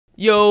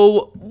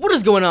Yo, what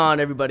is going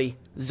on, everybody?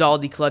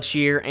 ZaldeyClutch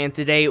here, and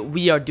today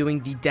we are doing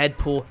the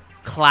Deadpool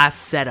class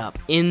setup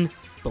in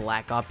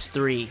Black Ops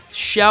 3.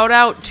 Shout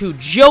out to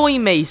Joey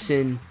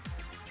Mason,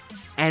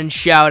 and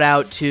shout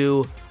out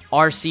to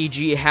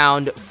RCG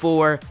Hound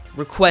for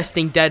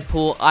requesting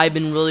Deadpool. I've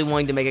been really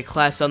wanting to make a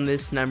class on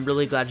this, and I'm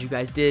really glad you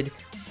guys did.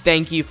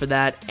 Thank you for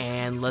that,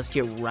 and let's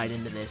get right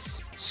into this.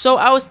 So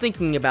I was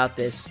thinking about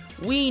this.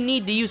 We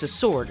need to use a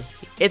sword.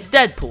 It's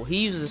Deadpool,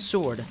 he uses a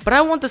sword. But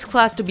I want this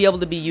class to be able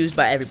to be used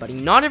by everybody.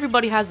 Not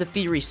everybody has the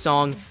Theory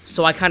song,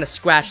 so I kind of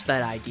scratched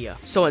that idea.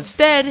 So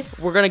instead,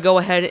 we're going to go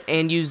ahead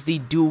and use the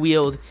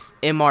dual-wield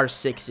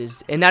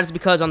MR6s. And that is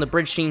because on the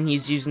bridge scene,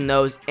 he's using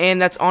those.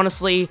 And that's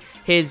honestly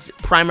his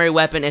primary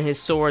weapon, and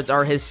his swords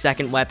are his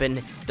second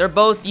weapon. They're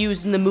both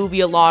used in the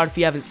movie a lot. If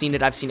you haven't seen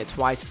it, I've seen it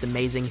twice. It's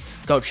amazing.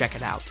 Go check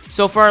it out.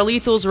 So for our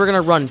lethals, we're going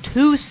to run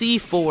 2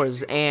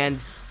 C4s,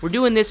 and we're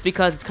doing this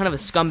because it's kind of a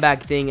scumbag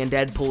thing, and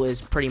Deadpool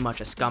is pretty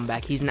much a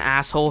scumbag. He's an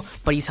asshole,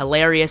 but he's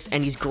hilarious,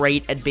 and he's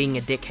great at being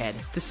a dickhead.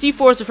 The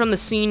C4s are from the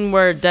scene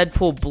where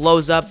Deadpool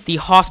blows up, the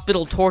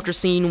hospital torture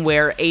scene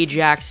where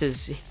Ajax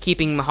is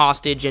keeping him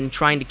hostage and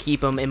trying to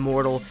keep him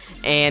immortal,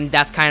 and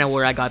that's kind of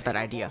where I got that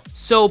idea.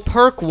 So,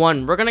 perk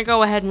 1, we're going to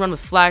go ahead and run with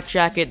Flak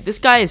Jacket. This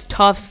guy is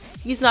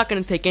tough. He's not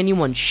going to take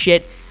anyone's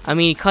shit. I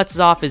mean, he cuts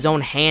off his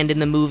own hand in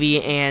the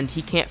movie, and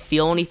he can't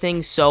feel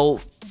anything, so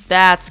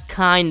that's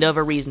kind of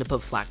a reason to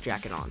put Flak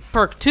Jacket on.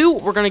 Perk 2,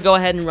 we're going to go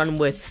ahead and run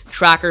with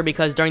Tracker,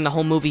 because during the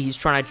whole movie, he's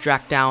trying to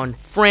track down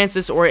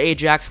Francis or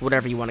Ajax,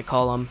 whatever you want to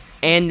call him.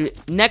 And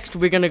next,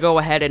 we're going to go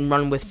ahead and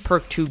run with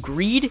Perk 2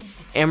 Greed,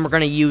 and we're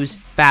going to use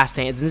Fast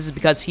Hands. And this is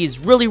because he's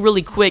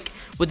really quick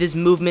with his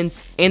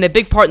movements, and a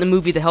big part in the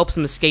movie that helps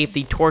him escape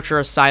the torture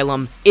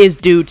asylum is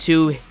due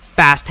to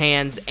Fast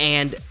Hands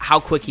and how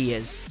quick he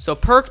is. So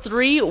perk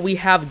 3, we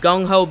have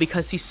Gung Ho,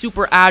 because he's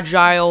super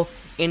agile,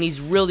 and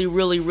he's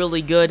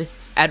really good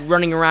at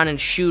running around and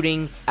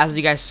shooting, as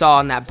you guys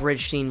saw in that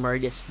bridge scene where he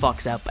just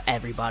fucks up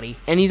everybody.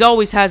 And he's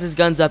always has his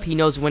guns up, he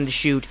knows when to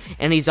shoot,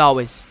 and he's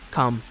always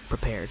come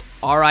prepared.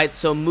 Alright,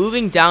 so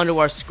moving down to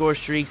our score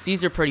streaks,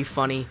 these are pretty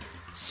funny.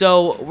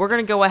 So we're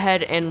going to go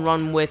ahead and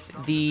run with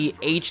the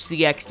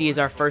HCXD as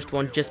our first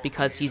one, just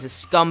because he's a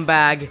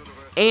scumbag,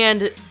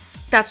 and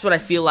that's what I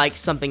feel like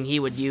something he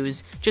would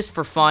use, just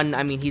for fun.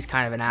 I mean, he's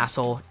kind of an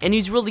asshole, and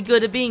he's really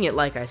good at being it,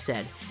 like I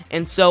said.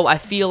 And so I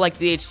feel like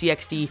the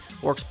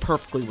HCXD works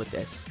perfectly with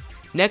this.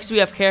 Next, we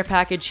have Care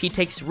Package. He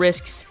takes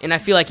risks, and I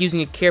feel like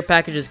using a Care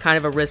Package is kind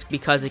of a risk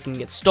because it can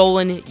get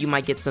stolen. You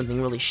might get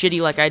something really shitty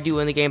like I do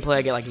in the gameplay.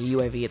 I get like a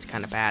UAV, it's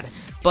kind of bad.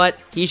 But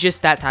he's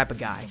just that type of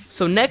guy.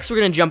 So next, we're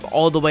going to jump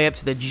all the way up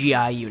to the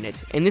GI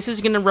unit. And this is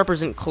going to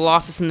represent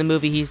Colossus in the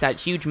movie. He's that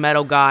huge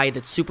metal guy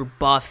that's super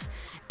buff,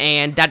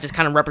 and that just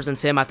kind of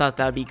represents him. I thought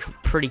that would be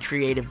pretty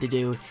creative to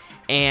do,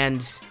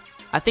 and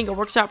I think it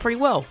works out pretty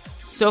well.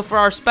 So for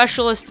our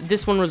specialist,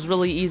 this one was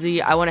really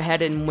easy. I went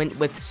ahead and went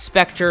with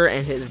Spectre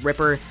and his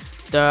Ripper.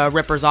 The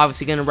Ripper's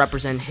obviously going to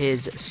represent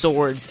his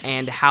swords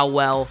and how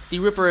well. The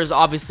Ripper is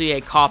obviously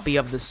a copy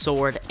of the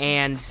sword,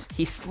 and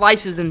he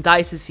slices and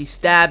dices, he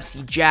stabs,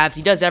 he jabs,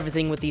 he does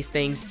everything with these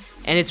things,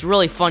 and it's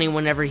really funny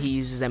whenever he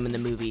uses them in the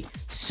movie.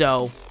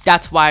 So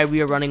that's why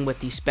we are running with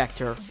the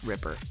Spectre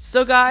Ripper.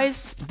 So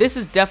guys, this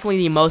is definitely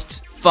the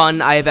most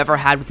fun I have ever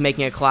had with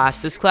making a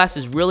class. This class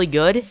is really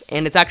good,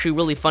 and it's actually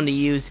really fun to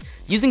use.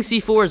 Using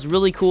C4 is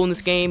really cool in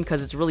this game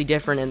because it's really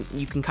different, and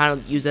you can kind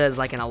of use it as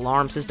like an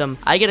alarm system.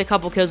 I get a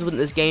couple kills with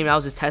this game. I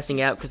was just testing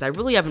it out because I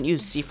really haven't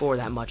used C4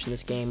 that much in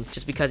this game,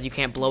 just because you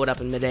can't blow it up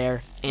in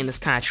midair, and it's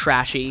kind of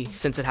trashy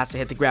since it has to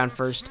hit the ground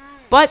first.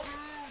 But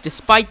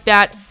despite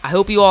that, I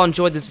hope you all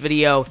enjoyed this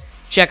video.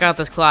 Check out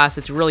this class.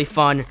 It's really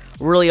fun,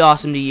 really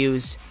awesome to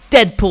use.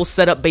 Deadpool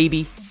setup,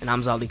 baby. And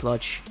I'm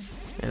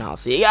ZaldeyClutch, and I'll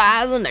see you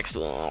guys in the next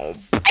one.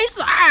 Peace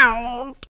out.